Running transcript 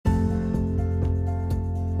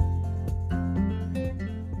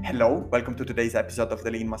Hello, welcome to today's episode of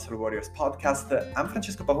the Lean Muscle Warriors podcast. I'm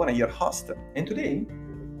Francesco Pavone, your host, and today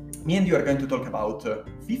me and you are going to talk about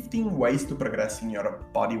 15 ways to progress in your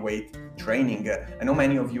body weight training. I know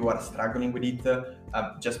many of you are struggling with it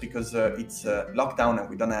just because it's lockdown and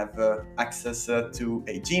we don't have access to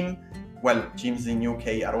a gym. Well, gyms in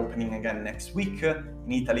UK are opening again next week.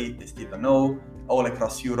 In Italy, they still don't know. All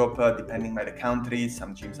across Europe, depending by the country,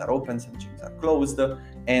 some gyms are open, some gyms are closed.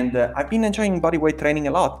 And I've been enjoying bodyweight training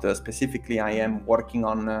a lot. Specifically, I am working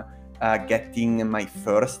on getting my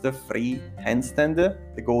first free handstand.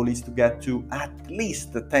 The goal is to get to at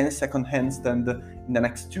least a 10-second handstand in the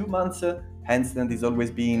next 2 months. Handstand has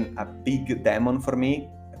always been a big demon for me.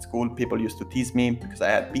 At school, people used to tease me because I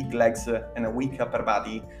had big legs and a weak upper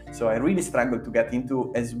body. So I really struggled to get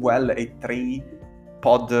into as well a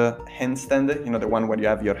 3-pod handstand, the one where you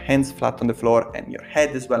have your hands flat on the floor and your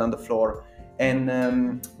head as well on the floor.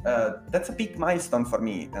 And that's a big milestone for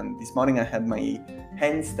me. And this morning I had my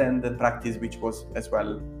handstand practice, which was as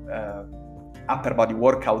well upper body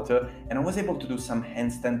workout, and I was able to do some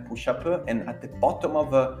handstand push-up. And at the bottom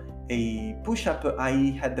of a push-up, I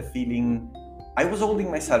had the feeling I was holding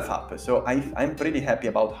myself up. So I'm pretty happy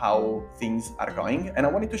about how things are going. And I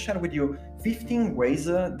wanted to share with you 15 ways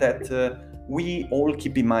that we all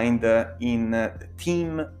keep in mind in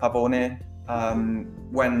Team Pavone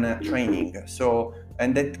when training.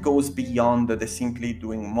 And that goes beyond the simply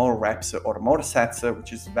doing more reps or more sets,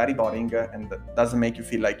 which is very boring and doesn't make you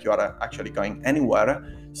feel like you are actually going anywhere.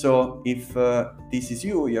 So if this is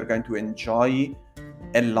you, you're going to enjoy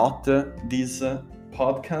a lot this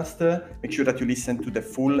podcast. Make sure that you listen to the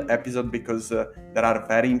full episode because there are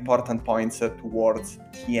very important points towards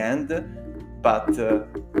the end. But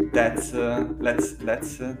let's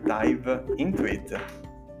dive into it.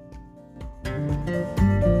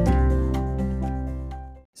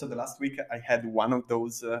 So the last week I had one of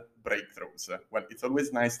those breakthroughs. Well, it's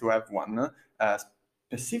always nice to have one.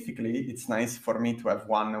 Specifically, it's nice for me to have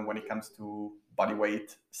one when it comes to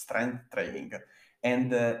bodyweight strength training.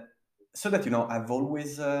 And so that I've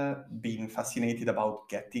always been fascinated about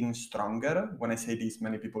getting stronger. When I say this,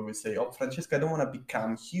 many people will say, "Oh, Francesco, I don't want to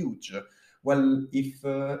become huge." Well, if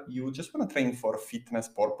you just want to train for fitness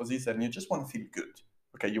purposes and you just want to feel good,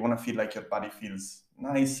 okay, you want to feel like your body feels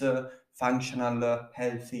nice, functional,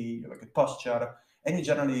 healthy, you have a good posture, and you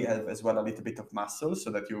generally have as well a little bit of muscle so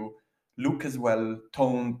that you look as well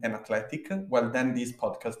toned and athletic, well, then this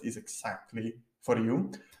podcast is exactly for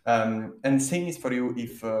you. And same is for you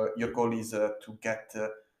if your goal is to get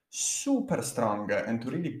super strong and to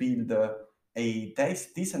really build a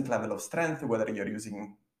decent level of strength, whether you're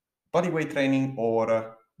using bodyweight training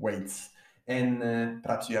or weights. And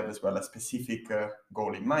perhaps you have as well a specific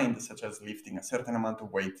goal in mind, such as lifting a certain amount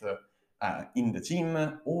of weight in the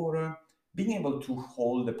gym or being able to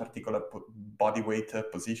hold a particular body weight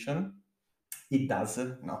position. It does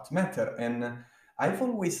not matter. And I've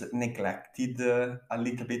always neglected a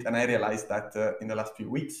little bit, and I realized that in the last few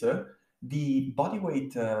weeks, the body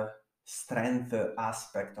weight strength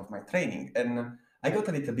aspect of my training. And I got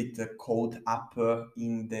a little bit caught up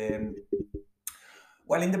in the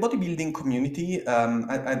bodybuilding community.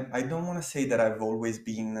 I don't want to say that I've always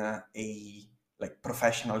been a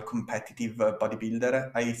professional competitive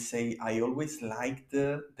bodybuilder. I say I always liked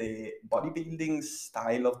the bodybuilding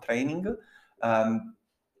style of training,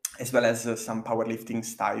 as well as some powerlifting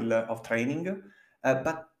style of training.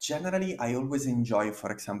 But generally, I always enjoy,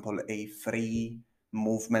 for example, a free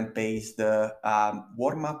movement-based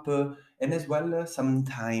warm-up, and as well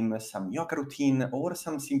sometimes some yoga routine or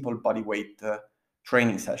some simple body weight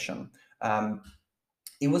training session.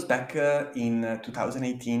 It was back in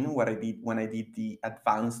 2018 when I did the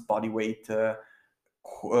advanced bodyweight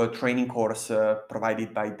training course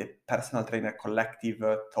provided by the Personal Trainer Collective,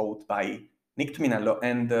 taught by Nick Tuminello.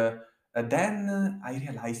 And then I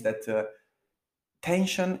realized that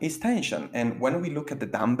tension is tension. And when we look at the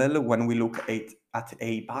dumbbell, when we look at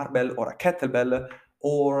a barbell or a kettlebell,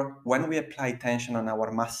 or when we apply tension on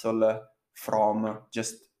our muscle from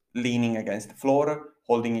just leaning against the floor,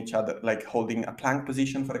 holding each other, like holding a plank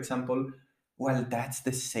position, for example, well, that's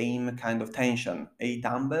the same kind of tension. A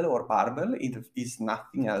dumbbell or barbell is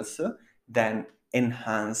nothing else than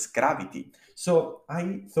enhanced gravity. So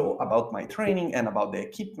I thought about my training and about the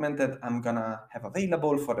equipment that I'm gonna have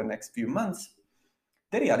available for the next few months.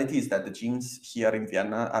 The reality is that the gyms here in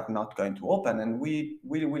Vienna are not going to open, and we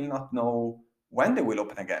will not know when they will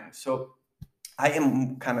open again. So I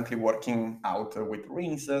am currently working out with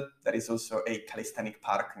rings. There is also a calisthenic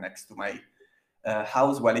park next to my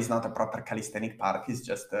house. Well, it's not a proper calisthenic park. It's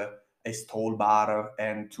just a stall bar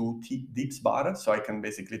and two dips bar, so I can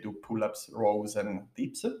basically do pull-ups, rows, and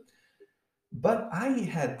dips. But I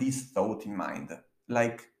had this thought in mind,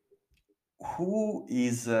 like, who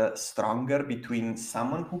is stronger between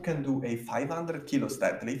someone who can do a 500 kilos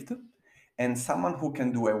deadlift and someone who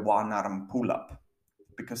can do a one-arm pull-up?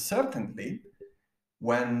 Because certainly,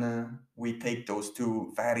 when we take those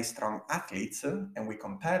two very strong athletes and we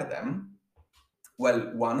compare them, well,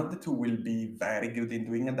 one of the two will be very good in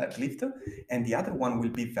doing a deadlift, and the other one will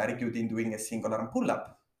be very good in doing a single arm pull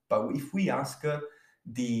up. But if we ask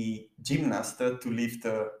the gymnast to lift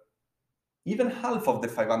even half of the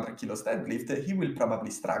 500 kilos deadlift, he will probably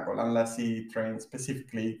struggle unless he trains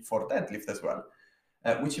specifically for deadlift as well,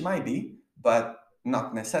 which he might be, but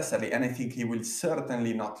not necessarily. And I think he will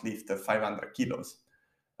certainly not lift 500 kilos.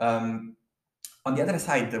 On the other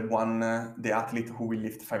side, the athlete who will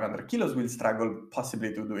lift 500 kilos will struggle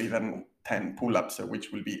possibly to do even 10 pull-ups,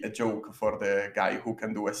 which will be a joke for the guy who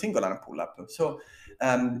can do a single arm pull-up. So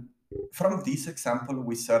from this example,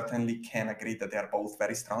 we certainly can agree that they are both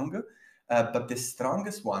very strong, but the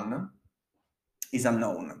strongest one is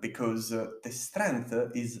unknown because the strength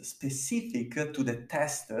is specific to the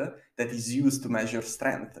test that is used to measure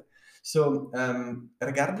strength. So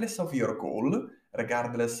regardless of your goal,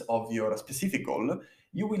 regardless of your specific goal,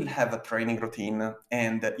 you will have a training routine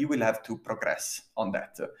and you will have to progress on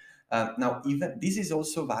that. Now, even this is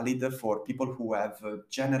also valid for people who have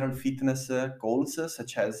general fitness goals,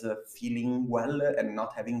 such as feeling well and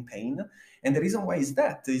not having pain. And the reason why is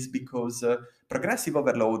that is because progressive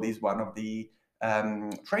overload is one of the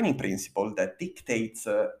training principle that dictates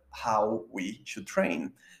how we should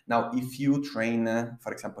train. Now, if you train,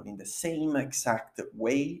 for example, in the same exact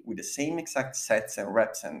way, with the same exact sets and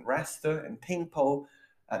reps and rest and tempo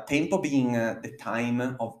being the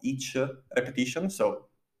time of each repetition. So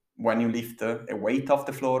when you lift a weight off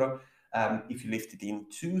the floor, if you lift it in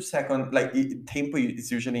 2 seconds, tempo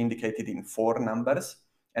is usually indicated in 4 numbers.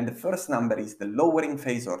 And the first number is the lowering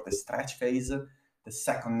phase or the stretch phase. The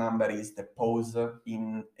second number is the pause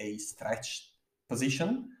in a stretch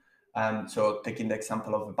position. So taking the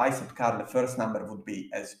example of a bicep curl, the first number would be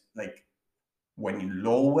as like when you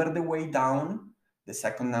lower the weight down. The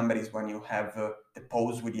second number is when you have the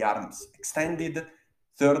pose with the arms extended.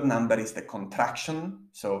 Third number is the contraction.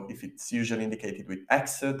 So if it's usually indicated with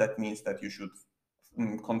X, that means that you should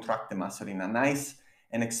contract the muscle in a nice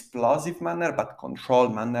and explosive manner, but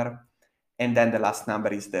controlled manner. And then the last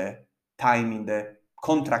number is the time in the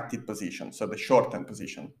contracted position, so the shortened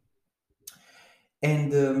position.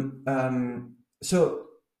 And so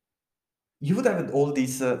you would have all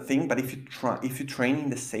these things, but if you train in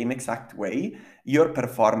the same exact way, your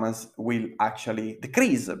performance will actually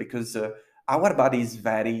decrease because our body is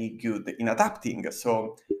very good in adapting.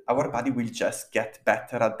 So our body will just get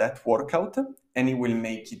better at that workout, and it will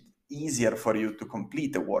make it easier for you to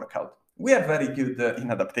complete the workout. We are very good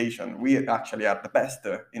in adaptation. We actually are the best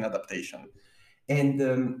in adaptation.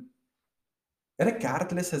 And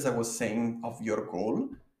regardless, as I was saying, of your goal,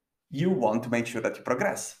 you want to make sure that you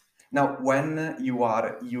progress. Now, when you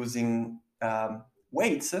are using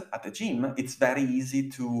weights at the gym, it's very easy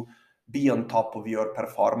to be on top of your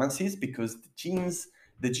performances because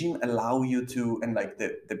the gym allow you to, and like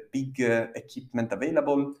the big equipment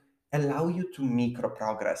available, allow you to micro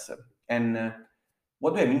progress. And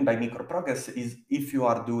what do I mean by micro progress is if you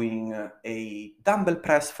are doing a dumbbell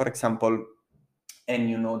press, for example, and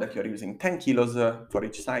you know that you're using 10 kilos for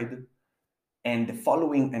each side, and the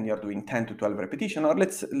following, and you're doing 10 to 12 repetition, or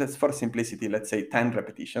let's for simplicity, let's say 10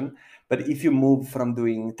 repetition. But if you move from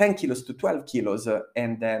doing 10 kilos to 12 kilos,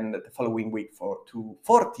 and then the following week to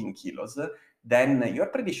 14 kilos, then you're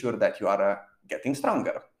pretty sure that you are getting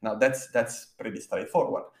stronger. Now that's pretty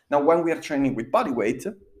straightforward. Now, when we are training with body weight,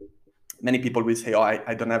 many people will say, oh,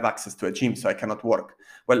 I don't have access to a gym, so I cannot work.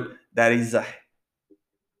 Well, there is a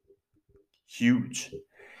huge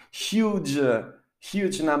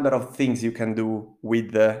number of things you can do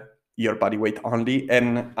with your body weight only.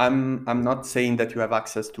 And I'm not saying that you have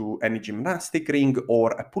access to any gymnastic ring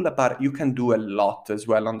or a pull-up bar. You can do a lot as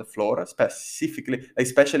well on the floor,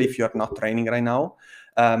 especially if you're not training right now.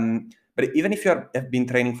 But even if you have been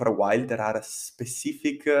training for a while, there are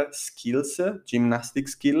specific skills, gymnastic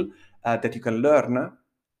skill that you can learn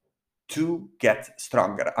to get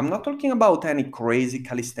stronger. I'm not talking about any crazy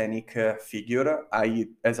calisthenic figure.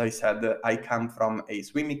 As I said, I come from a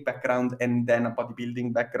swimming background and then a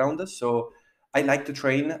bodybuilding background. So I like to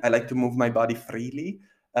train. I like to move my body freely.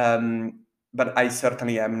 But I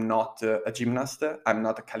certainly am not a gymnast. I'm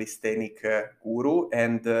not a calisthenic guru.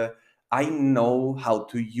 And I know how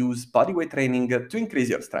to use bodyweight training to increase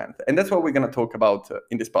your strength. And that's what we're going to talk about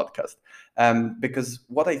in this podcast. Because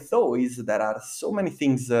what I thought is there are so many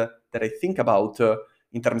things that I think about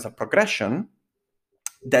in terms of progression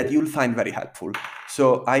that you'll find very helpful.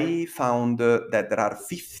 So I found that there are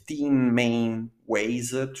 15 main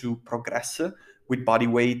ways to progress with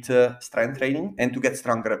bodyweight strength training and to get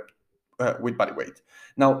stronger with bodyweight.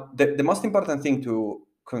 Now, the most important thing to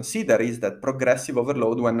consider is that progressive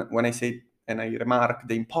overload, when I say and I remark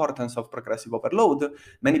the importance of progressive overload,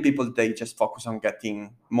 many people, they just focus on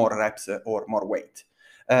getting more reps or more weight.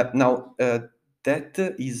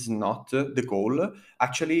 That is not the goal.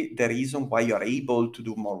 Actually, the reason why you're able to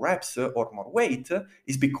do more reps or more weight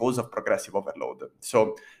is because of progressive overload.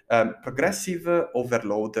 So progressive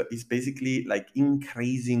overload is basically like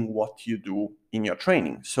increasing what you do in your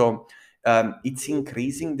training. So it's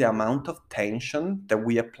increasing the amount of tension that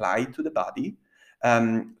we apply to the body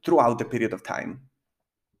throughout the period of time.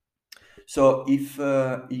 So if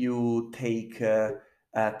you take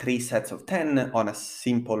 3 sets of 10 on a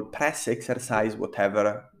simple press exercise,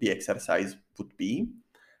 whatever the exercise would be,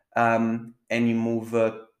 and you move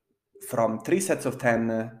from 3 sets of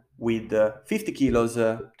 10 with 50 kilos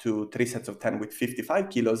to 3 sets of 10 with 55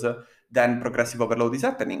 kilos, then progressive overload is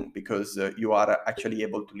happening because you are actually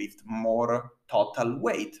able to lift more total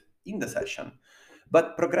weight in the session.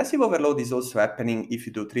 But progressive overload is also happening if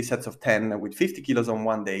you do 3 sets of 10 with 50 kilos on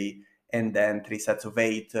one day and then 3 sets of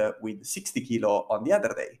 8 with 60 kilo on the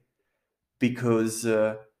other day. Because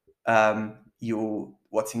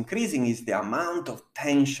what's increasing is the amount of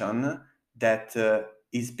tension that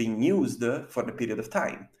is being used for the period of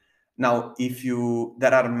time. Now,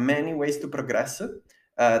 there are many ways to progress.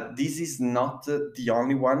 This is not the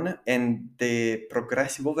only one, and the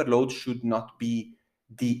progressive overload should not be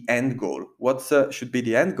the end goal. What should be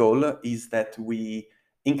the end goal is that we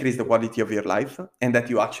increase the quality of your life and that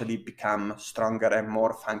you actually become stronger and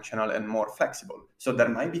more functional and more flexible. So there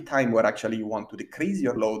might be time where actually you want to decrease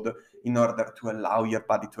your load in order to allow your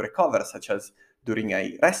body to recover, such as during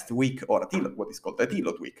a rest week or what is called a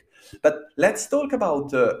deload week. But let's talk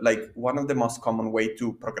about one of the most common way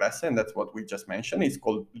to progress, and that's what we just mentioned. It's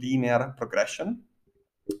called linear progression.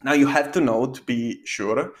 Now you have to know, to be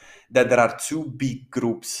sure, that there are two big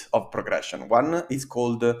groups of progression. One is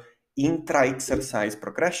called intra-exercise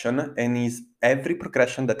progression, and is every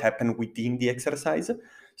progression that happens within the exercise.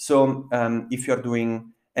 So if you're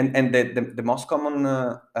doing, and the most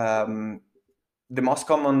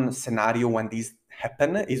common scenario when these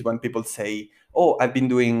happen is when people say, "Oh, I've been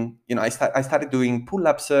doing, I started doing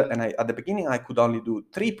pull-ups, and at the beginning I could only do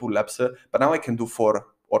 3 pull-ups, but now I can do 4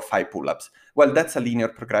 or 5 pull-ups." Well, that's a linear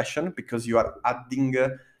progression because you are adding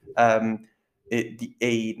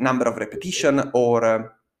a number of repetition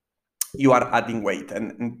or you are adding weight.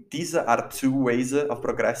 And these are two ways of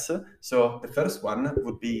progress. So the first one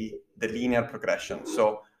would be the linear progression.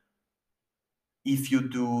 So if you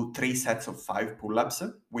do 3 sets of 5 pull-ups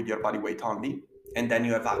with your body weight only, and then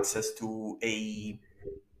you have access to a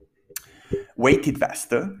weighted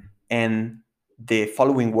vest, and the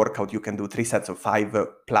following workout you can do 3 sets of 5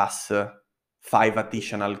 plus 5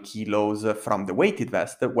 additional kilos from the weighted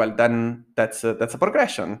vest, well, then that's a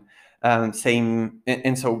progression. And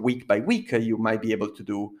so week by week, you might be able to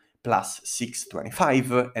do plus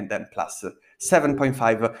 625 and then plus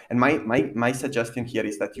 7.5. And my suggestion here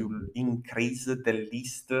is that you increase the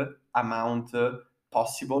least amount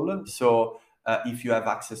possible. So if you have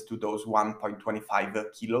access to those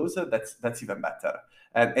 1.25 kilos, that's even better.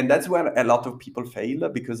 And that's where a lot of people fail,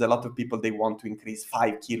 because a lot of people, they want to increase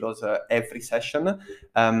 5 kilos every session.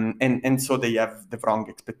 And so they have the wrong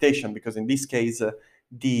expectation, because in this case,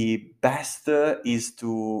 the best is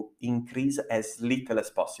to increase as little as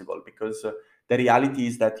possible, because the reality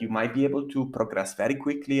is that you might be able to progress very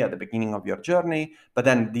quickly at the beginning of your journey, but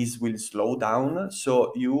then this will slow down.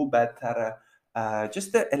 So you better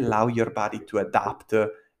just allow your body to adapt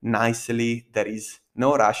nicely. There is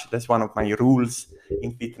no rush. That's one of my rules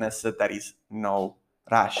in fitness. There is no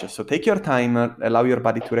rush. So take your time, allow your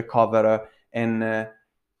body to recover, and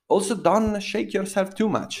also don't shake yourself too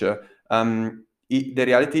much. The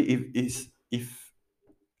reality is if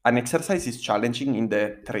an exercise is challenging in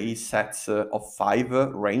the 3 sets of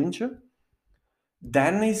 5 range,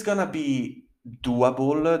 then it's gonna be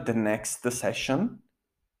doable the next session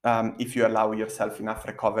if you allow yourself enough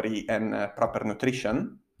recovery and proper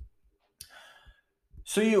nutrition.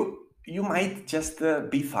 So you might just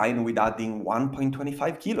be fine with adding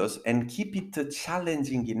 1.25 kilos and keep it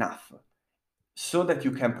challenging enough so that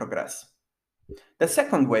you can progress. The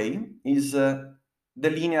second way is the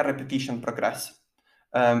linear repetition progress.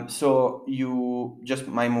 So you just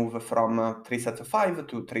might move from 3 sets of 5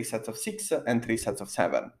 to 3 sets of 6 and 3 sets of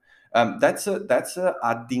 7. That's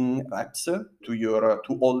adding reps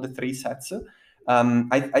to all the 3 sets.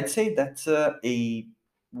 I'd say that's a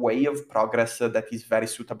way of progress that is very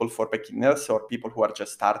suitable for beginners or people who are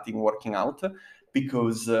just starting working out,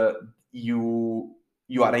 because you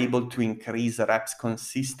are able to increase reps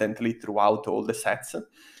consistently throughout all the sets.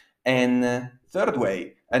 And third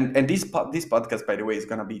way, and this podcast, by the way, is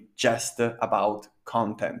gonna be just about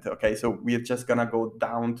content. Okay, so we're just gonna go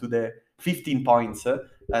down to the 15 points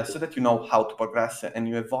so that you know how to progress and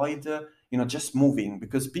you avoid, just moving,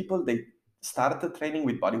 because people, they start training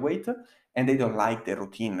with body weight and they don't like the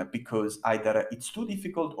routine because either it's too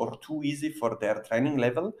difficult or too easy for their training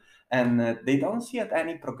level, and they don't see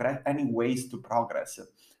any ways to progress.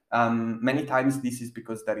 Many times this is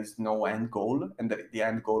because there is no end goal, and the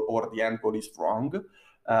end goal is wrong,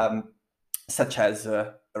 such as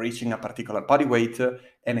reaching a particular body weight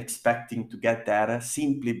and expecting to get there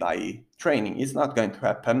simply by training. It's not going to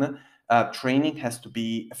happen. Training has to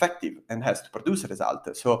be effective and has to produce a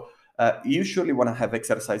result. So you surely want to have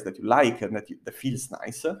exercise that you like and that feels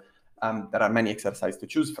nice. There are many exercises to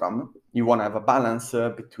choose from. You want to have a balance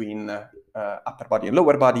between upper body and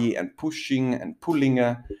lower body, and pushing and pulling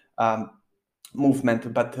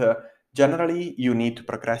movement, but generally you need to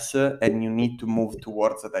progress and you need to move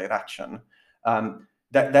towards a direction.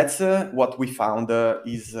 That's what we found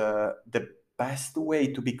is the best way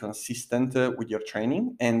to be consistent with your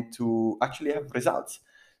training and to actually have results.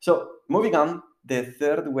 So moving on, the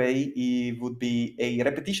third way would be a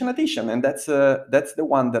repetition addition, and that's the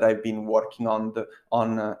one that I've been working on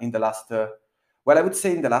in the last well, I would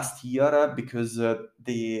say in the last year, because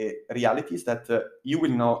the reality is that you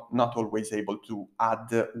will not always able to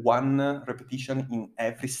add one repetition in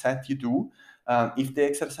every set you do. If the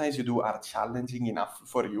exercise you do are challenging enough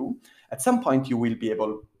for you, at some point you will be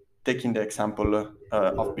able, taking the example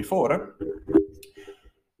of before,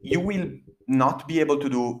 you will not be able to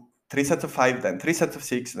do 3 sets of 5, then 3 sets of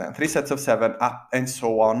 6, then 3 sets of 7, up and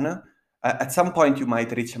so on. At some point, you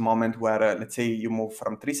might reach a moment where, let's say, you move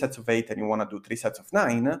from 3 sets of 8 and you want to do 3 sets of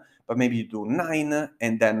 9, but maybe you do 9,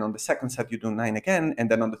 and then on the second set, you do 9 again,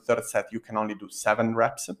 and then on the third set, you can only do 7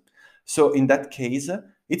 reps. So in that case,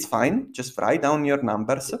 it's fine. Just write down your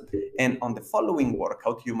numbers, and on the following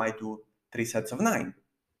workout, you might do 3 sets of 9,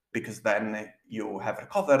 because then you have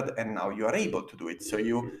recovered and now you are able to do it. So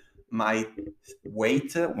you might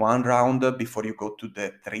wait one round before you go to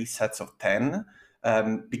the 3 sets of 10,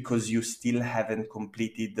 because you still haven't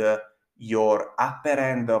completed your upper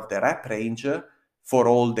end of the rep range for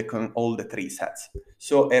all the 3 sets.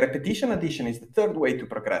 So a repetition addition is the third way to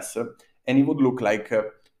progress, and it would look like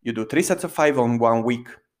you do 3 sets of 5 on 1 week.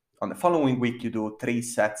 On the following week, you do 3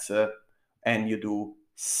 sets and you do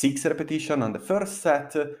 6 repetition on the first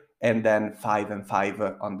set, and then 5 and 5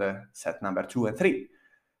 on the set number 2 and 3.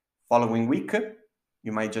 Following week,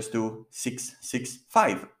 you might just do 6, 6,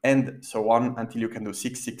 5, and so on until you can do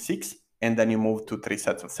 6, 6, 6, and then you move to 3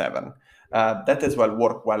 sets of 7. That as well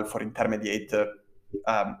work well for intermediate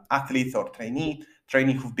athletes or trainee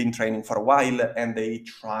who've been training for a while, and they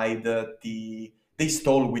tried they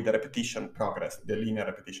stall with the repetition progress, the linear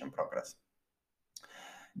repetition progress.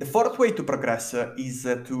 The fourth way to progress is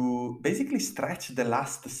to basically stretch the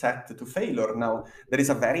last set to failure. Now, there is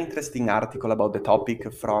a very interesting article about the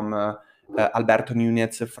topic from Alberto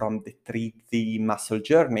Nunez from the 3D Muscle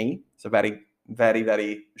Journey. It's a very, very,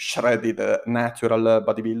 very shredded, natural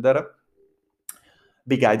bodybuilder,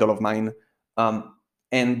 big idol of mine.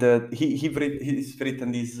 And he's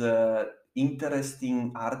written this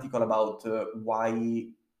interesting article about why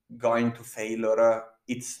going to failure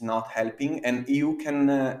it's not helping, and you can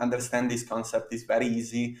understand this concept is very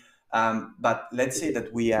easy. But let's say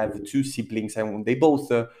that we have 2 siblings and they both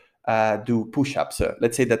do push-ups.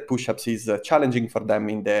 Let's say that push-ups is challenging for them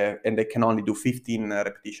and they can only do 15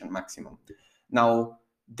 repetition maximum. Now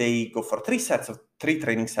they go for 3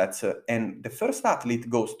 training sets, and the first athlete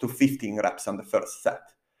goes to 15 reps on the first set,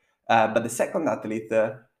 but the second athlete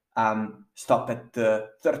stop at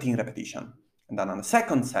 13 repetition, and then on the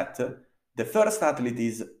second set, the first athlete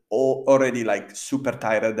is already like super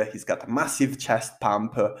tired. He's got a massive chest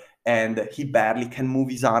pump and he barely can move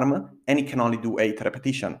his arm, and he can only do 8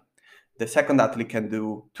 repetition. The second athlete can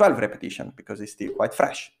do 12 repetition because he's still quite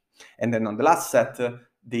fresh. And then on the last set,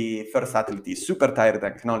 the first athlete is super tired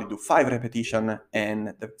and can only do 5 repetition,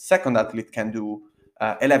 and the second athlete can do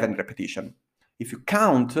 11 repetition. If you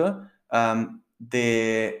count,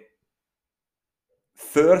 the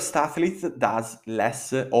first athlete does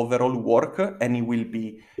less overall work and he will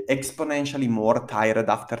be exponentially more tired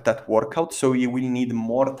after that workout. So he will need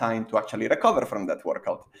more time to actually recover from that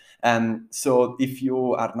workout. So if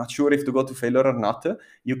you are not sure if to go to failure or not,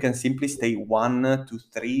 you can simply stay 1 to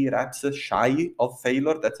 3 reps shy of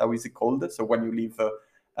failure. That's how is it called. So when you leave,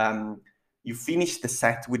 you finish the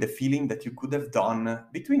set with the feeling that you could have done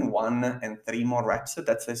between 1 and 3 more reps.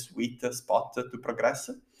 That's a sweet spot to progress.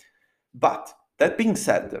 But that being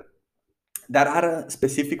said, there are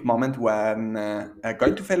specific moments when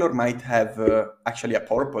going to failure might have actually a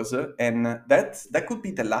purpose, and that could be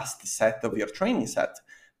the last set of your training set,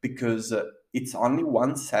 because it's only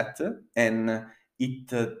one set and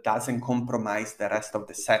it doesn't compromise the rest of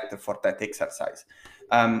the set for that exercise.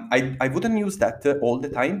 I wouldn't use that all the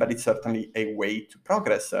time, but it's certainly a way to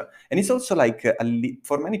progress. And it's also like,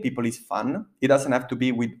 for many people, it's fun. It doesn't have to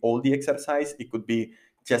be with all the exercise. It could be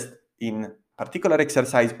just in particular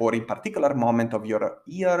exercise or in particular moment of your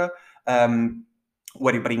year,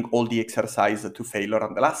 where you bring all the exercise to failure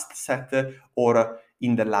on the last set or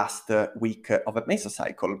in the last week of a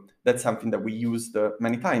mesocycle. That's something that we used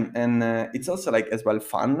many times. And it's also like as well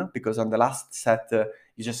fun, because on the last set,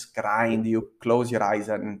 you just grind, you close your eyes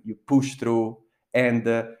and you push through. And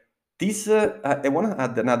this, I want to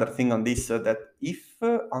add another thing on this, that if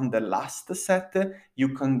on the last set, you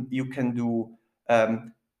can do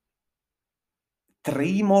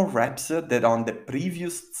 3 more reps than on the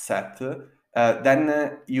previous set,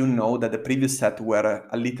 then you know that the previous set were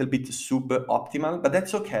a little bit suboptimal, but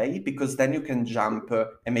that's okay, because then you can jump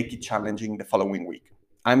and make it challenging the following week.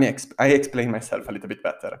 I explain myself a little bit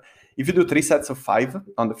better. If you do 3 sets of 5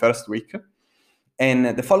 on the first week,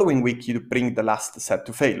 and the following week you bring the last set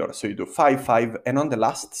to failure, so you do 5, 5, and on the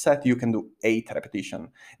last set you can do 8 repetitions.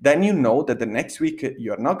 Then you know that the next week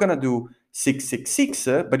you're not going to do 6, 6, 6,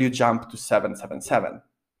 but you jump to 7, 7, 7,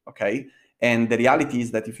 okay? And the reality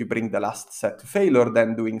is that if you bring the last set to failure,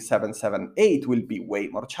 then doing 7, 7, 8 will be way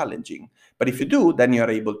more challenging. But if you do, then you're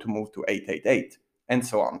able to move to 8, 8, 8, and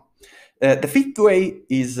so on. The fifth way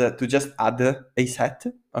is to just add a set,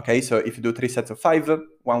 okay? So if you do 3 sets of 5,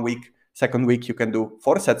 1 week, second week you can do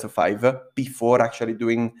 4 sets of 5 before actually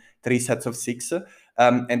doing 3 sets of 6.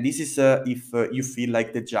 And this is if you feel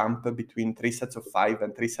like the jump between 3 sets of 5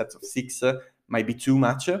 and 3 sets of 6 might be too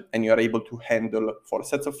much and you're able to handle 4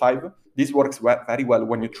 sets of 5. This works very well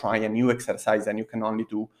when you try a new exercise and you can only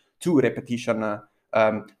do 2 repetitions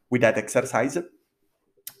with that exercise.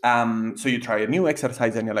 So you try a new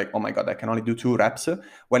exercise and you're like, oh my God, I can only do 2 reps.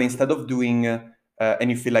 Well, instead of doing,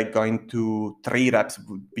 and you feel like going to 3 reps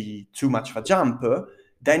would be too much of a jump,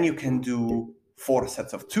 then you can do 4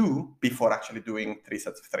 sets of 2 before actually doing 3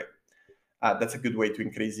 sets of 3. That's a good way to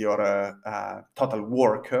increase your total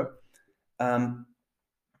work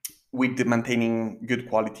with maintaining good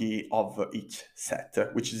quality of each set,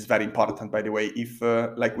 which is very important, by the way. If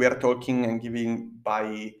like we are talking and giving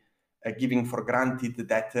for granted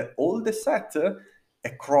that all the set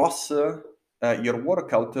across your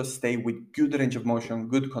workout stay with good range of motion,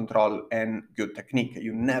 good control, and good technique.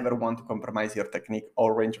 You never want to compromise your technique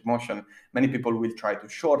or range of motion. Many people will try to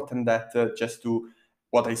shorten that just to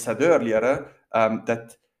what I said earlier,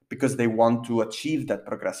 that because they want to achieve that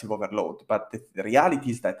progressive overload. But the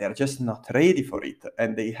reality is that they're just not ready for it,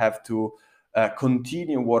 and they have to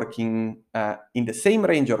continue working in the same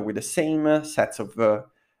range or with the same sets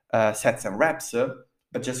and reps,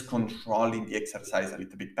 but just controlling the exercise a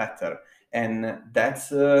little bit better. And that's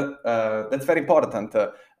very important.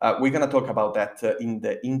 We're going to talk about that in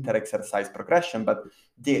the inter-exercise progression. But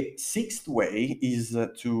the 6th way is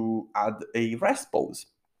to add a rest pause.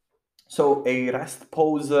 So a rest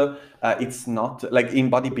pause, it's not like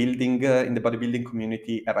in bodybuilding, in the bodybuilding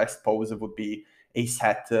community, a rest pause would be a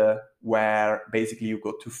set where basically you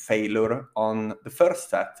go to failure on the first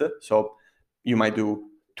set. So you might do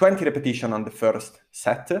 20 repetitions on the first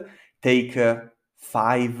set, take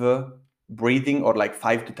 5 breathing or like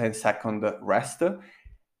 5 to 10 second rest,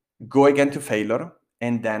 go again to failure,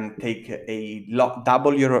 and then take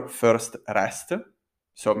double your first rest.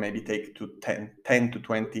 So maybe take 10 to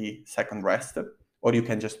 20 second rest, or you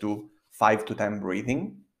can just do 5 to 10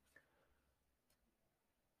 breathing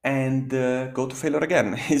and go to failure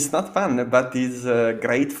again. It's not fun, but it's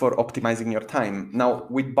great for optimizing your time. Now,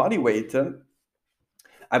 with body weight,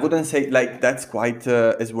 I wouldn't say like that's quite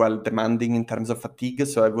as well demanding in terms of fatigue,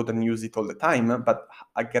 so I wouldn't use it all the time. But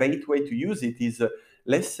a great way to use it is,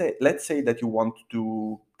 let's say that you want to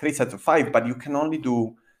do 3 sets of 5, but you can only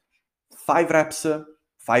do 5 reps,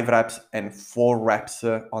 5 reps, and 4 reps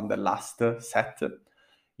on the last set.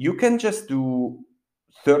 You can just do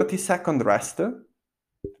 30-second rest,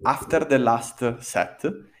 after the last set,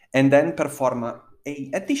 and then perform a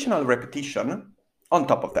additional repetition on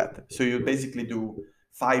top of that. So you basically do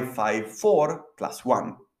 5, 5, 4 plus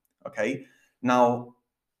 1. Okay. Now,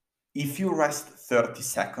 if you rest 30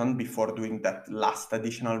 seconds before doing that last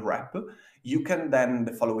additional rep, you can then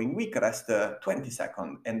the following week rest 20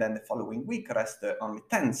 seconds, and then the following week rest only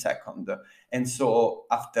 10 seconds. And so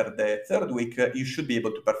after the third week, you should be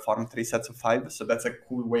able to perform 3 sets of 5. So that's a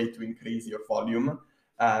cool way to increase your volume.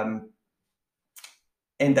 And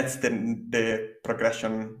that's the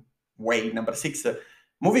progression way, number 6.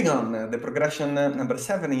 Moving on, the progression number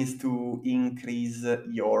 7 is to increase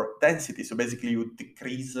your density. So basically you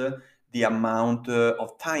decrease the amount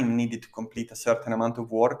of time needed to complete a certain amount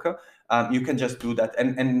of work. You can just do that.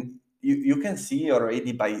 And you can see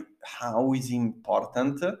already by how is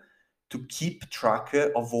important to keep track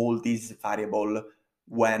of all these variables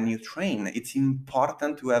when you train. It's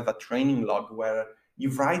important to have a training log where you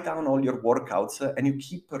write down all your workouts and you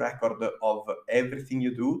keep a record of everything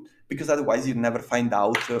you do, because otherwise you never find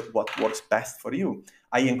out what works best for you.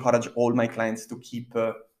 I encourage all my clients to keep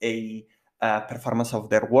a performance of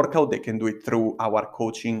their workout. They can do it through our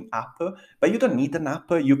coaching app, but you don't need an app.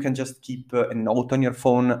 You can just keep a note on your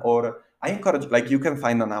phone, or I encourage, like you can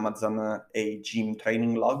find on Amazon a gym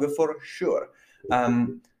training log for sure.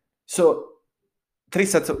 So 3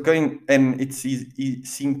 sets of going, and it's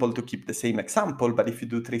simple to keep the same example, but if you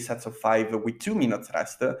do 3 sets of 5 with 2 minutes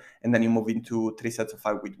rest, and then you move into 3 sets of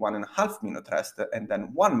 5 with 1.5 minute rest, and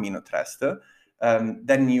then 1 minute rest,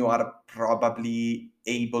 then you are probably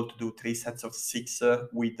able to do 3 sets of 6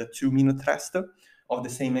 with the 2 minute rest of the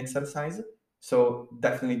same exercise. So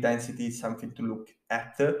definitely density is something to look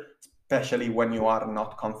at, especially when you are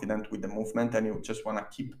not confident with the movement and you just want to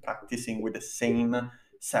keep practicing with the same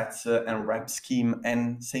sets and rep scheme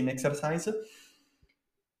and same exercise.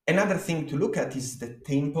 Another thing to look at is the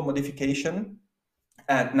tempo modification.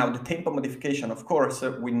 Now, the tempo modification, of course,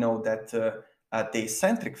 we know that the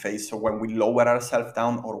eccentric phase, so when we lower ourselves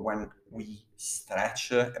down or when we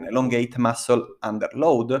stretch and elongate muscle under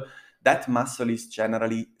load, that muscle is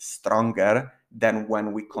generally stronger than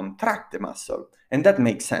when we contract the muscle. And that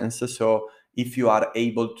makes sense. So if you are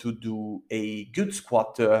able to do a good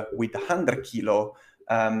squat with 100 kilo,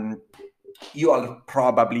 you are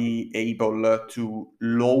probably able to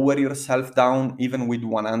lower yourself down even with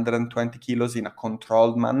 120 kilos in a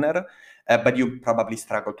controlled manner, but you probably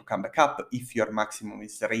struggle to come back up if your maximum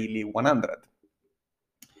is really 100.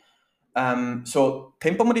 So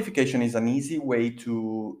tempo modification is an easy way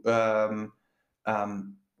to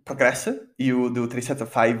progress. You do 3 sets of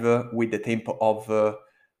 5 with the tempo of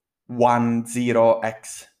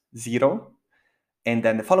 1-0-x-0, and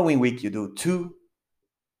then the following week you do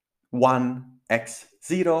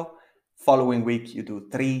 2-1-x-0. Following week you do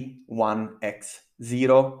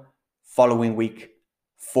 3-1-x-0. Following week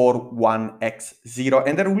 4-1-x-0.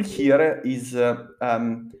 And the rule here is that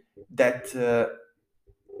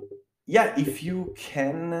if you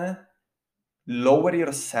can lower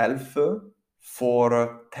yourself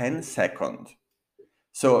for 10 seconds.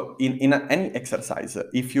 So in any exercise,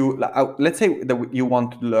 if you, let's say that you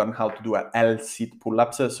want to learn how to do an L-sit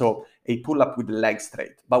pull-ups, so a pull-up with the leg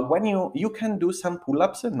straight. But when you can do some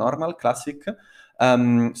pull-ups, normal, classic,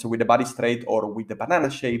 so with the body straight or with the banana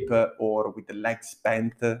shape or with the legs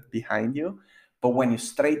bent behind you. But when you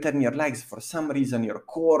straighten your legs, for some reason, your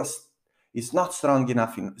core is not strong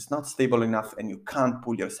enough, it's not stable enough, and you can't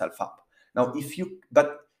pull yourself up. Now, if you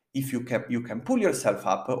can pull yourself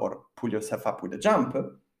up or pull yourself up with a jump,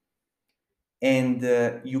 and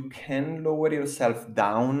you can lower yourself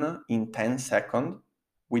down in 10 seconds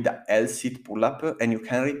with the L-sit pull-up, and you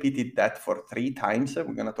can repeat that for 3 times.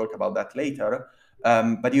 We're going to talk about that later,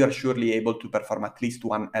 but you are surely able to perform at least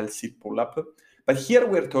one L-sit pull-up. But here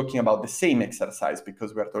we're talking about the same exercise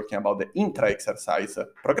because we're talking about the intra-exercise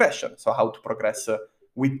progression, so how to progress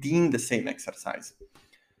within the same exercise.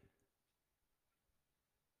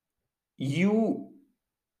 You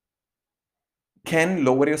can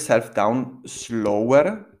lower yourself down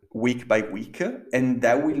slower week by week, and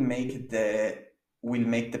that will make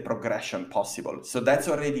the progression possible. So that's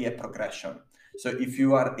already a progression. So if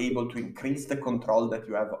you are able to increase the control that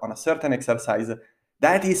you have on a certain exercise,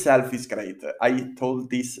 that itself is great. I told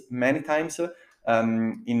this many times.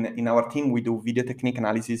 In our team, we do video technique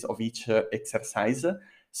analysis of each exercise.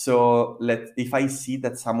 So if I see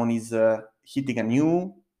that someone is hitting a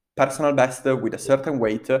new personal best with a certain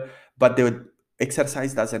weight, but the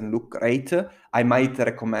exercise doesn't look great, I might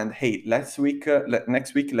recommend, hey, next week,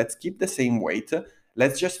 let's keep the same weight.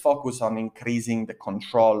 Let's just focus on increasing the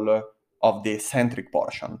control of the eccentric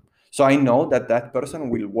portion. So I know that that person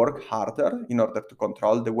will work harder in order to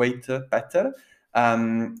control the weight better,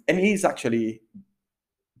 and he's actually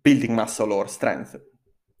building muscle or strength,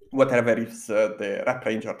 whatever is the rep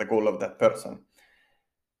range or the goal of that person.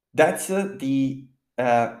 That's the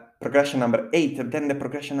progression number 8. Then the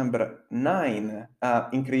progression number 9,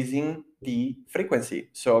 increasing the frequency.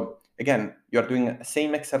 So again, you're doing the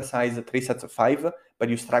same exercise, 3 sets of 5, but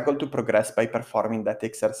you struggle to progress by performing that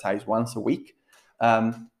exercise once a week.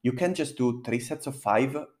 You can just do 3 sets of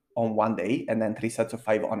 5 on one day and then 3 sets of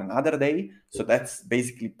 5 on another day. So that's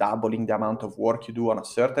basically doubling the amount of work you do on a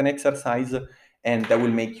certain exercise, and that will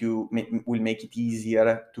make it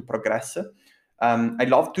easier to progress. I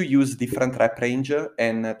love to use different rep range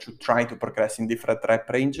and to try to progress in different rep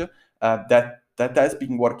range. That has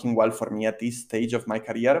been working well for me at this stage of my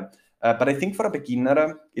career. But I think for a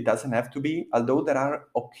beginner, it doesn't have to be, although there are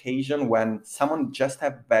occasions when someone just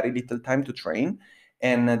have very little time to train.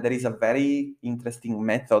 And there is a very interesting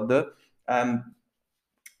method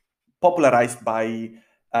popularized by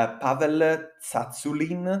Pavel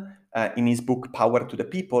Tsatsouline in his book Power to the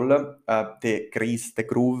People, the grease the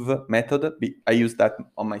groove method. I use that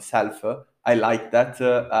on myself. I like that,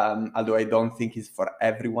 although I don't think it's for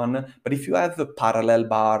everyone. But if you have parallel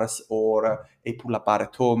bars or a pull-up bar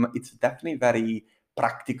at home, it's definitely very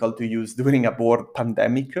practical to use during a bored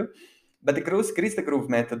pandemic. But the grease the groove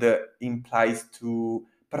method implies to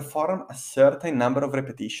perform a certain number of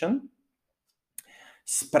repetitions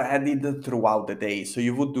spread it throughout the day. So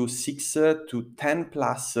you would do 6 to 10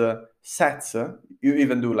 plus sets. You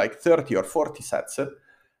even do like 30 or 40 sets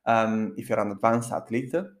if you're an advanced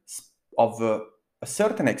athlete of a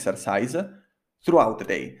certain exercise throughout the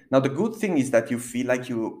day. Now, the good thing is that you feel like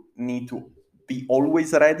you need to be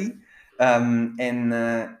always ready, and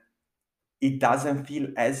it doesn't feel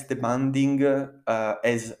as demanding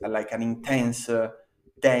as like an intense,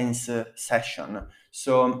 dense session.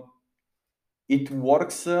 So it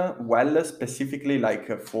works well specifically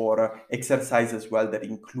like for exercises well that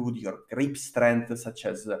include your grip strength, such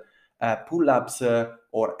as pull-ups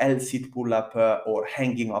or L-sit pull-up or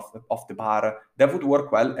hanging off the bar. That would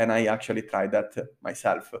work well, and I actually tried that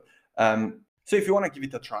myself. So if you want to give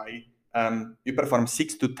it a try, you perform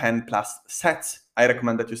 6 to 10 plus sets. I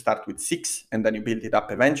recommend that you start with 6 and then you build it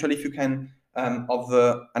up eventually if you can, of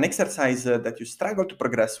an exercise that you struggle to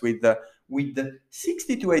progress with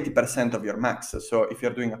 60 to 80% of your max. So if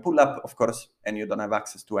you're doing a pull-up, of course, and you don't have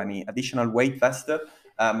access to any additional weight vest,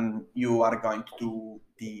 you are going to do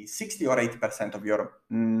the 60 or 80% of your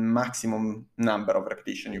maximum number of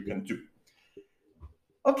repetition you can do.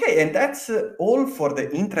 Okay, and that's all for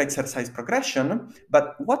the intra-exercise progression.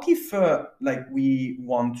 But what if, we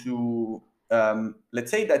want to,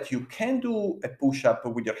 let's say that you can do a push-up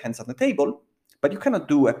with your hands on the table, but you cannot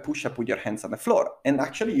do a push-up with your hands on the floor. And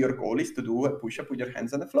actually, your goal is to do a push-up with your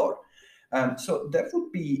hands on the floor. So there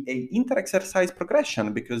would be an inter-exercise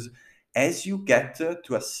progression, because as you get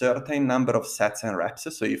to a certain number of sets and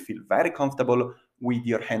reps, so you feel very comfortable with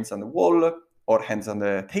your hands on the wall or hands on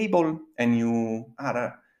the table, and you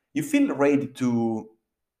feel ready to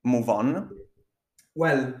move on,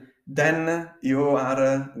 well, then you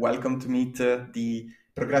are welcome to meet the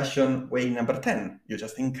progression way number 10. You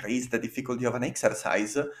just increase the difficulty of an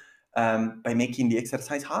exercise by making the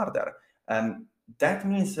exercise harder. That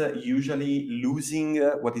means usually losing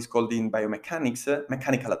what is called in biomechanics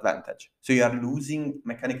mechanical advantage. So you are losing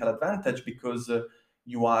mechanical advantage because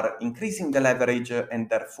you are increasing the leverage, and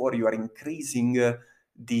therefore you are increasing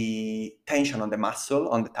the tension on the muscle,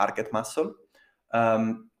 on the target muscle.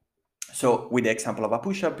 So with the example of a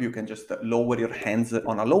push-up, you can just lower your hands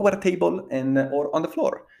on a lower table or on the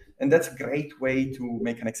floor. And that's a great way to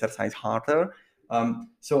make an exercise harder.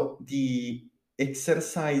 So the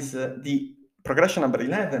exercise, the progression number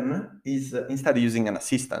 11 is instead using an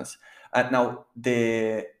assistance. Now,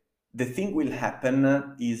 the thing will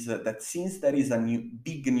happen is that since there is a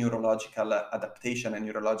big neurological adaptation and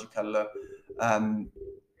neurological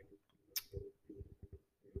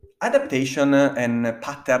adaptation and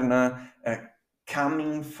pattern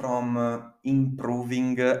coming from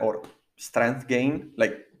improving or strength gain,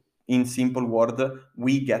 like in simple word,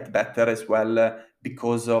 we get better as well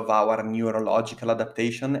because of our neurological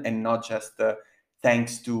adaptation, and not just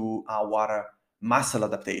thanks to our muscle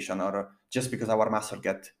adaptation or just because our muscle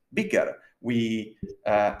get bigger. We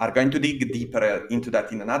are going to dig deeper into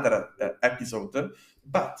that in another episode,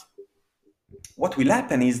 but what will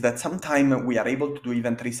happen is that sometime we are able to do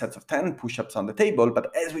even 3 sets of 10 push-ups on the table,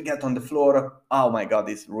 but as we get on the floor, oh my God,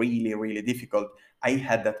 it's really, really difficult. I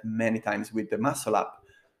had that many times with the muscle up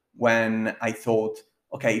when I thought,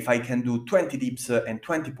 okay, if I can do 20 dips and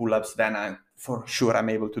 20 pull-ups, then I'm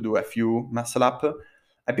able to do a few muscle up.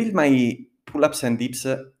 I built my pull-ups and dips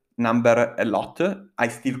number a lot. I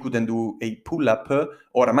still couldn't do a pull-up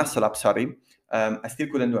or a muscle up, sorry. I still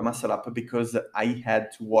couldn't do a muscle up because I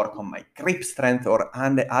had to work on my grip strength or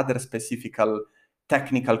other specific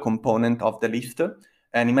technical component of the lift.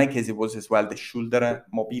 And in my case, it was as well the shoulder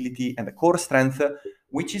mobility and the core strength,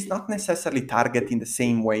 which is not necessarily targeted in the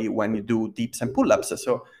same way when you do dips and pull-ups.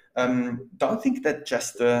 So don't think that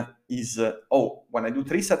just when I do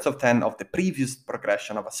 3 sets of 10 of the previous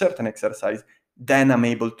progression of a certain exercise, then I'm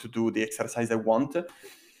able to do the exercise I want.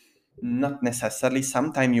 Not necessarily.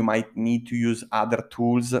 Sometimes you might need to use other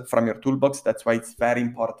tools from your toolbox. That's why it's very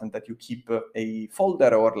important that you keep a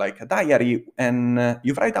folder or like a diary and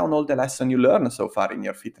you write down all the lessons you learned so far in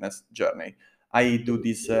your fitness journey. I do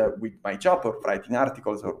this with my job or writing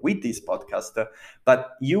articles or with this podcast.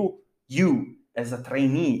 But you as a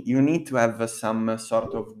trainee, you need to have some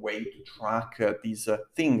sort of way to track this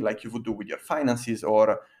thing like you would do with your finances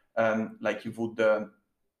or like you would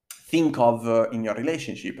think of in your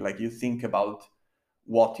relationship. Like you think about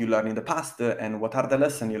what you learned in the past and what are the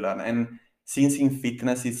lessons you learn. And since in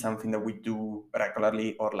fitness is something that we do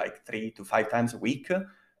regularly or like 3 to 5 times a week,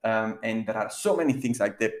 and there are so many things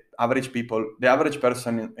like the average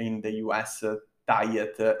person in the US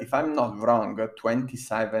diet, if I'm not wrong,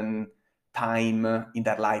 27 time in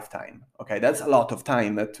their lifetime. Okay, that's a lot of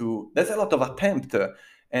time that's a lot of attempt,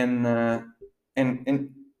 and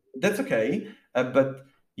that's okay. But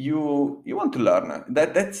you want to learn.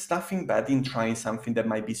 That's nothing bad in trying something that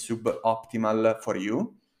might be suboptimal for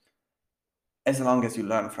you, as long as you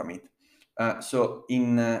learn from it. So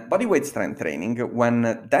in bodyweight strength training,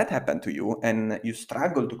 when that happened to you and you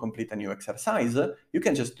struggle to complete a new exercise, you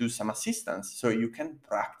can just do some assistance. So you can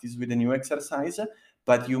practice with a new exercise,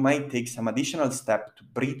 but you might take some additional step to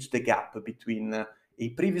bridge the gap between a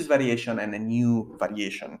previous variation and a new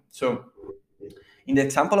variation. So in the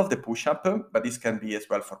example of the push-up, but this can be as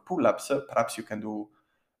well for pull-ups, perhaps you can do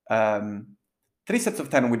 3 sets of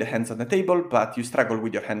 10 with the hands on the table, but you struggle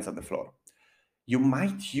with your hands on the floor. You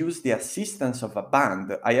might use the assistance of a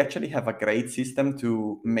band. I actually have a great system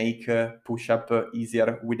to make push-up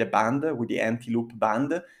easier with a band, with the anti-loop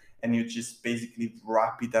band, and you just basically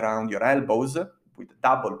wrap it around your elbows with a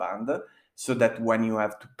double band, so that when you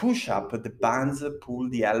have to push up, the bands pull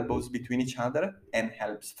the elbows between each other and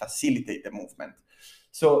helps facilitate the movement.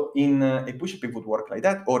 So in a push-up, it would work like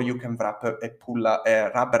that, or you can wrap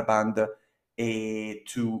a rubber band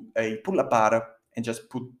to a pull-up bar and just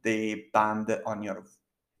put the band on your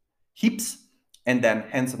hips and then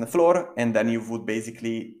hands on the floor, and then you would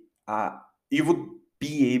basically you would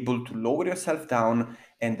be able to lower yourself down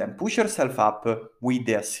and then push yourself up with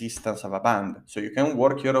the assistance of a band. So you can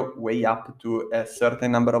work your way up to a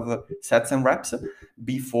certain number of sets and reps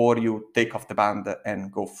before you take off the band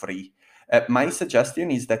and go free. My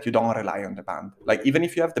suggestion is that you don't rely on the band. Like even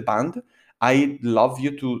if you have the band, I'd love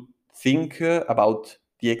you to think about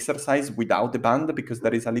the exercise without the band, because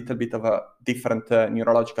there is a little bit of a different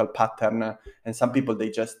neurological pattern. And some people,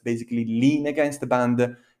 they just basically lean against the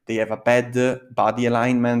band. They have a bad body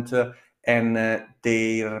alignment and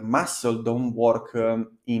their muscle don't work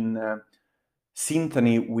in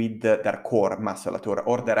synchrony with their core musculature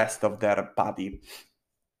or the rest of their body.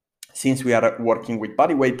 Since we are working with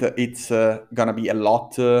body weight, it's gonna be a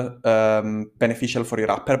lot beneficial for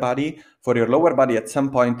your upper body. For your lower body, at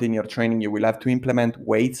some point in your training, you will have to implement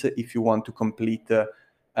weights if you want to complete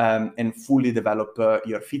and fully develop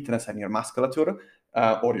your fitness and your musculature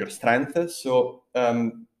or your strength. So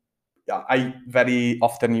I very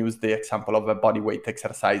often use the example of a body weight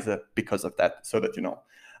exercise because of that, so that you know.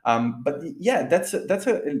 But yeah, that's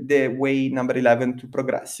the way number 11 to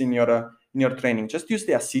progress in your training. Just use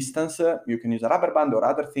the assistance. You can use a rubber band or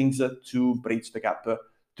other things to bridge the gap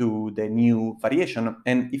to the new variation.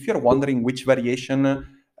 And if you're wondering which variation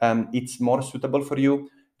it's more suitable for you,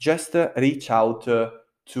 just reach out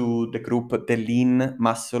to the group, The Lean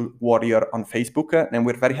Muscle Warrior on Facebook, and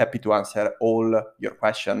we're very happy to answer all your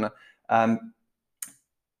questions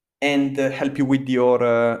and help you with your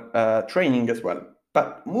training as well.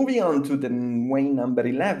 But moving on to the way number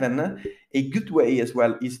 11, a good way as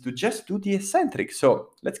well is to just do the eccentric.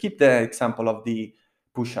 So let's keep the example of the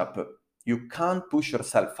push-up. You can't push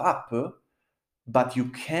yourself up, but you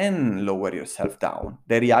can lower yourself down.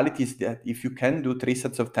 The reality is that if you can do 3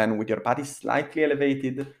 sets of 10 with your body slightly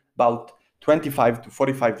elevated, about 25 to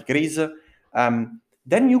 45 degrees,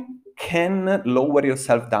 then you can lower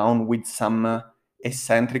yourself down with some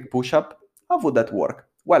eccentric push-up. How would that work?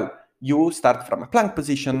 Well, you start from a plank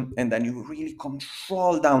position and then you really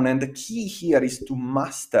control down. And the key here is to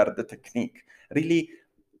master the technique, really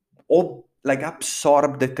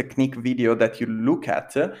absorb the technique video that you look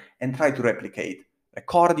at and try to replicate.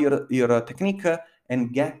 Record your technique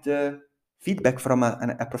and get feedback from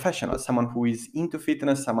a professional, someone who is into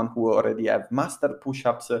fitness, someone who already have mastered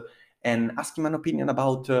push-ups, and ask him an opinion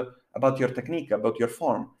about your technique, about your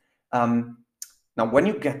form. Now, when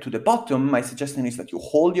you get to the bottom, my suggestion is that you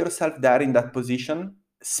hold yourself there in that position,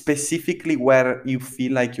 specifically where you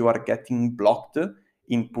feel like you are getting blocked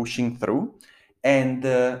in pushing through, and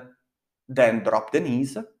then drop the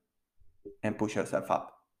knees and push yourself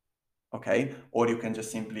up, okay? Or you can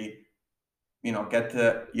just simply, get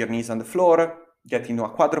your knees on the floor, get into a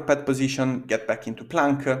quadruped position, get back into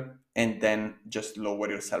plank, and then just lower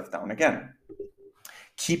yourself down again.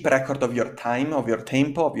 Keep record of your time, of your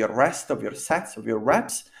tempo, of your rest, of your sets, of your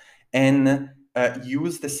reps, and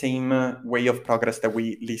use the same way of progress that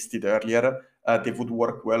we listed earlier. They would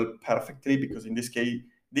work well perfectly, because in this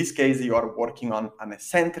case you are working on an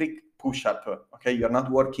eccentric push-up, okay? You're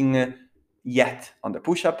not working yet on the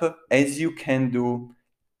push-up, as you can do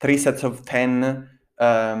 3 sets of 10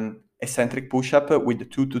 eccentric push-up with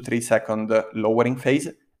 2 to 3 second lowering phase.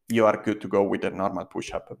 You are good to go with a normal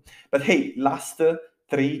push-up. But hey, last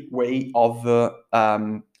 3 way of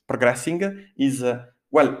progressing is,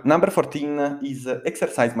 number 14 is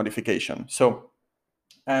exercise modification. So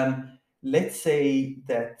let's say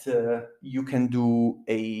that you can do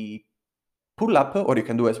a pull-up, or you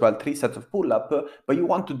can do as well 3 sets of pull-up, but you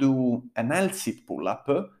want to do an L-sit pull-up,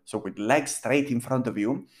 so with legs straight in front of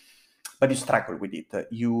you, but you struggle with it.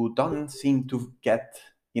 You don't seem to get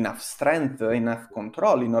enough strength, enough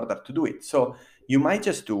control in order to do it. So you might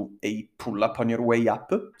just do a pull-up on your way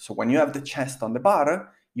up. So when you have the chest on the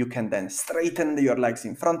bar, you can then straighten your legs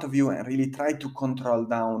in front of you and really try to control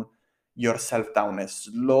down yourself down as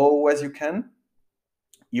slow as you can.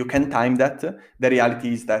 You can time that. The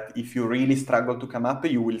reality is that if you really struggle to come up,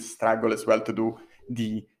 you will struggle as well to do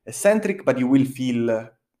the eccentric, but you will feel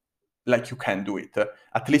like you can do it,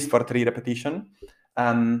 at least for 3 repetitions.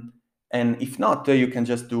 And if not, you can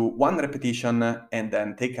just do 1 repetition and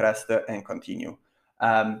then take a rest and continue.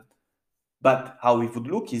 But how it would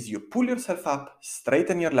look is you pull yourself up,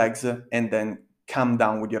 straighten your legs, and then come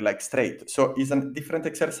down with your legs straight. So it's a different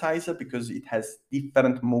exercise because it has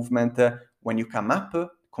different movement when you come up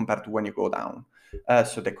compared to when you go down.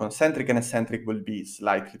 So the concentric and eccentric will be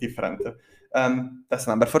slightly different. That's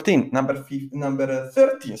number 14. Number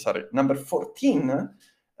 13, sorry. Number 14,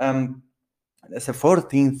 that's the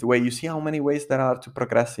 14th way. You see how many ways there are to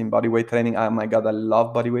progress in bodyweight training? Oh my God, I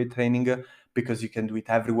love bodyweight training because you can do it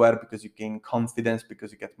everywhere, because you gain confidence,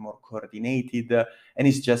 because you get more coordinated. And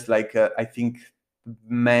it's just like, I think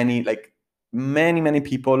many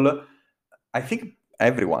people, I think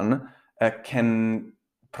everyone can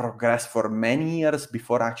progress for many years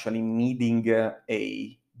before actually needing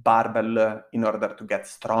a barbell in order to get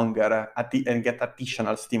stronger and get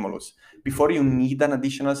additional stimulus. Before you need an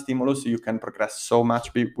additional stimulus, you can progress so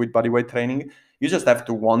much with bodyweight training. You just have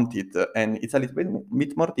to want it. And it's a little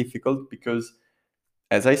bit more difficult because,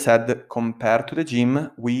 as I said, compared to the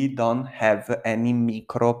gym, we don't have any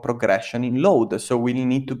micro progression in load. So we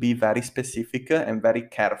need to be very specific and very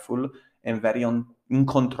careful and very in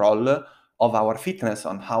control of our fitness,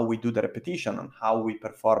 on how we do the repetition, on how we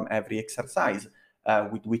perform every exercise,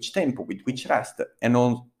 with which tempo, with which rest,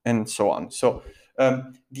 and so on. So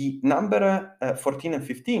the number 14 and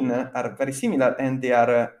 15 are very similar, and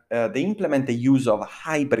they implement the use of a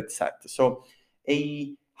hybrid set. So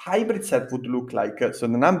a hybrid set would look like, so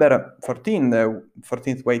the number 14, the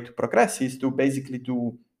 14th way to progress is to basically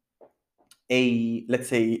do let's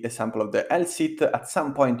say, a sample of the L-sit. At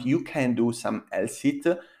some point, you can do some L-sit,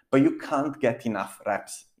 but you can't get enough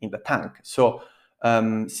reps in the tank. So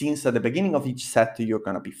since at the beginning of each set, you're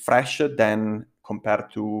going to be fresh, then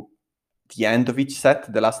compared to the end of each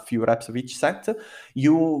set, the last few reps of each set,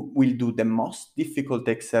 you will do the most difficult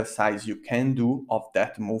exercise you can do of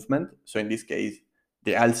that movement. So in this case,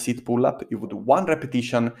 the L-sit pull-up, you would do 1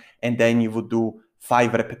 repetition, and then you would do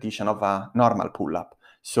 5 repetitions of a normal pull-up.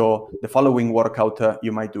 So the following workout,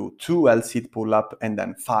 you might do 2 L-sit pull-up and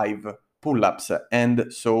then 5 pull-ups,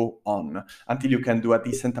 and so on, until you can do a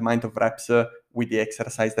decent amount of reps with the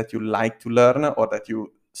exercise that you like to learn or that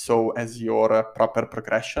you saw as your proper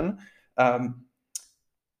progression. And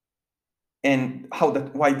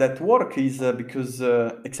why that work is because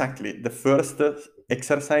exactly the first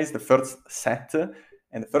exercise, the first set,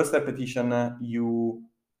 and the first repetition, you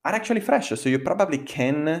are actually fresh. So you probably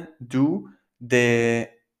can do the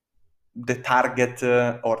target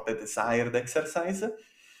or the desired exercise.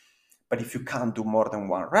 But if you can't do more than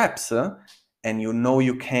 1 reps, and you know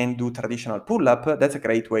you can do traditional pull-up, that's a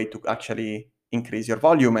great way to actually increase your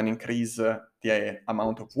volume and increase the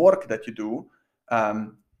amount of work that you do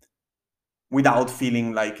without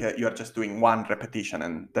feeling like you're just doing 1 repetition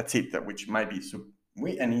and that's it, which might be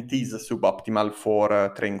and it is suboptimal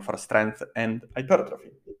for training for strength and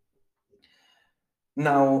hypertrophy.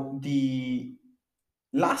 Now, the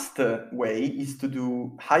last way is to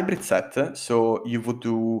do hybrid set. So you would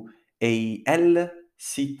do a L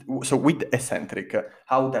sit, so with eccentric.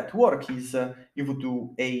 How that works is you would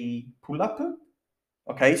do a pull-up.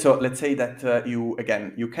 Okay, so let's say that you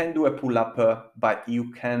can do a pull-up, but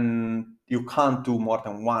you can't do more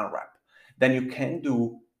than 1 rep. Then you can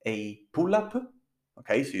do a pull-up.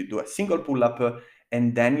 Okay, so you do a single pull-up,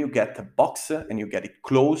 and then you get a box and you get it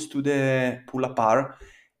close to the pull-up bar.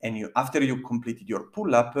 And after you completed your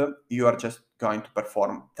pull-up, you are just going to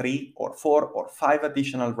perform 3 or 4 or 5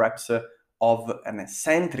 additional reps of an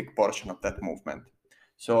eccentric portion of that movement.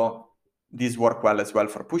 So this works well as well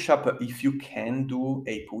for push-up. If you can do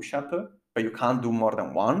a push-up, but you can't do more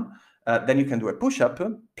than 1, then you can do a push-up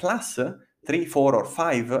plus 3, 4, or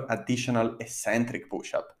 5 additional eccentric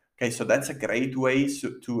push-up. Okay, so that's a great way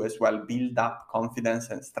to as well build up confidence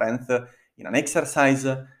and strength in an exercise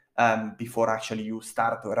before actually you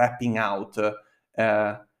start wrapping out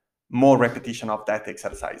more repetition of that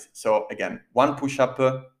exercise. So again, 1 push-up,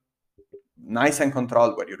 nice and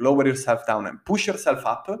controlled, where you lower yourself down and push yourself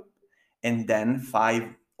up, and then 5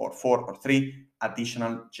 or 4 or 3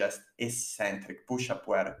 additional just eccentric push-up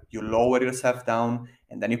where you lower yourself down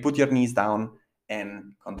and then you put your knees down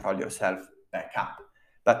and control yourself back up.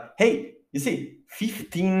 But hey, you see,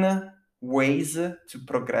 15 ways to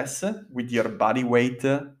progress with your body weight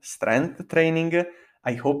strength training.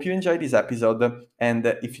 I hope you enjoyed this episode, and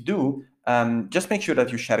if you do, just make sure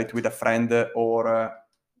that you share it with a friend or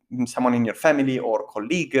someone in your family or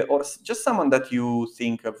colleague or just someone that you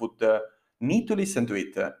think would need to listen to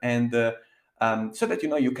it. And so that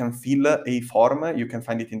you can fill a form. You can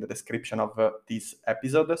find it in the description of this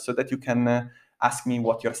episode so that you can ask me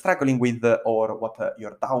what you're struggling with or what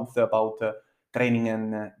your doubts about training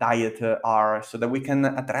and diet are, so that we can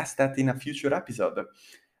address that in a future episode.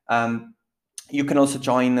 You can also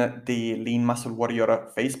join the Lean Muscle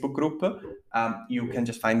Warrior Facebook group. You can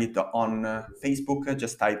just find it on Facebook.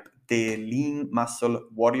 Just type the Lean Muscle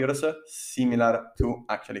Warriors, similar to,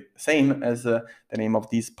 actually, same as the name of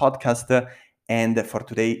this podcast. And for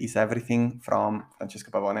today is everything from Francesco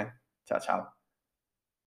Pavone. Ciao, ciao.